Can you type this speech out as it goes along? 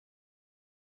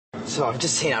So I've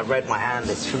just seen I read my hand.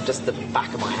 It's from just the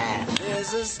back of my hair.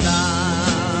 There's a starman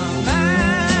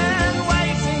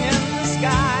waiting in the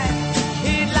sky.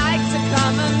 He'd like to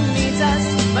come and meet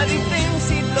us, but he thinks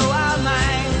he'd blow our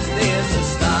minds. There's a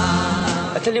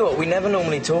star. I tell you what, we never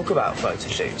normally talk about photo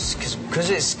shoots because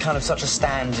it's kind of such a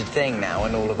standard thing now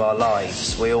in all of our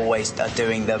lives. We always are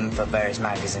doing them for various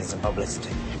magazines and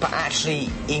publicity. But actually,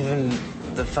 even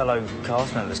the fellow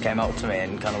cast members came up to me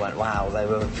and kind of went, wow, they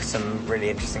were some really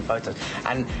interesting photos.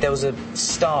 And there was a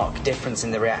stark difference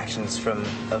in the reactions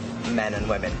of men and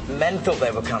women. Men thought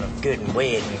they were kind of good and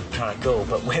weird and kind of cool,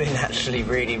 but women actually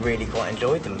really, really quite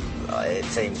enjoyed them, it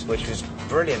seems, which was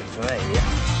brilliant for me.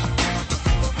 Yeah.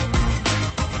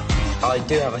 I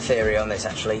do have a theory on this,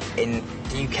 actually. In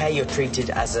the UK, you're treated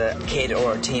as a kid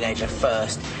or a teenager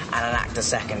first and an actor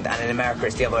second, and in America,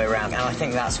 it's the other way around. And I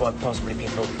think that's why possibly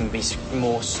people can be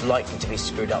more likely to be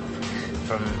screwed up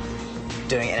from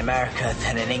doing it in America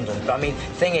than in England. But I mean, the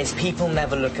thing is, people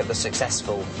never look at the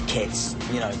successful kids.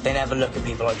 You know, they never look at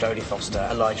people like Jodie Foster,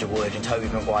 Elijah Wood, and Tobey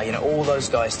Maguire. You know, all those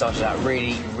guys started out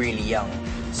really, really young.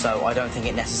 So I don't think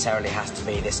it necessarily has to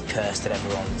be this curse that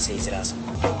everyone sees it as.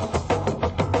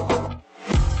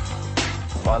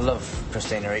 I love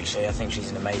Christina Ricci. I think she's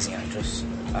an amazing actress.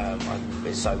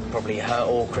 So probably her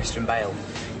or Christian Bale,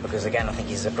 because again, I think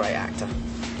he's a great actor,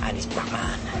 and he's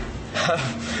Batman.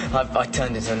 I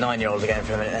turned into a 9-year-old again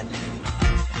for a minute then.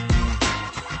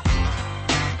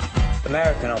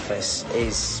 American Office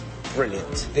is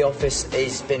brilliant. The Office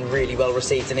has been really well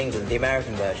received in England, the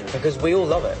American version, because we all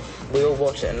love it. We all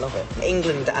watch it and love it.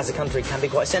 England as a country can be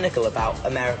quite cynical about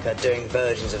America doing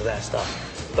versions of their stuff,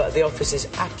 but The Office is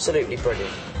absolutely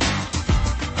brilliant.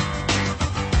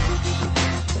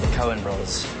 The Coen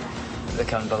brothers. The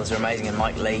Coen brothers are amazing, and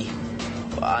Mike Leigh.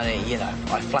 You know,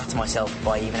 I flatter myself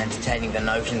by even entertaining the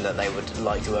notion that they would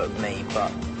like to work with me,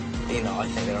 but, you know, I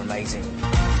think they're amazing.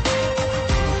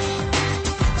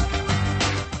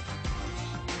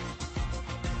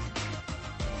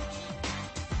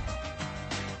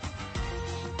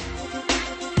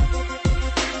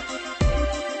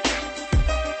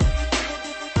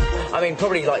 I mean,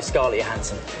 probably like Scarlett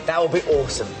Johansson. That would be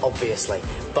awesome, obviously,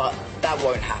 but that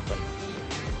won't happen.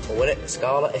 Or will it,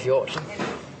 Scarlett, if you're watching?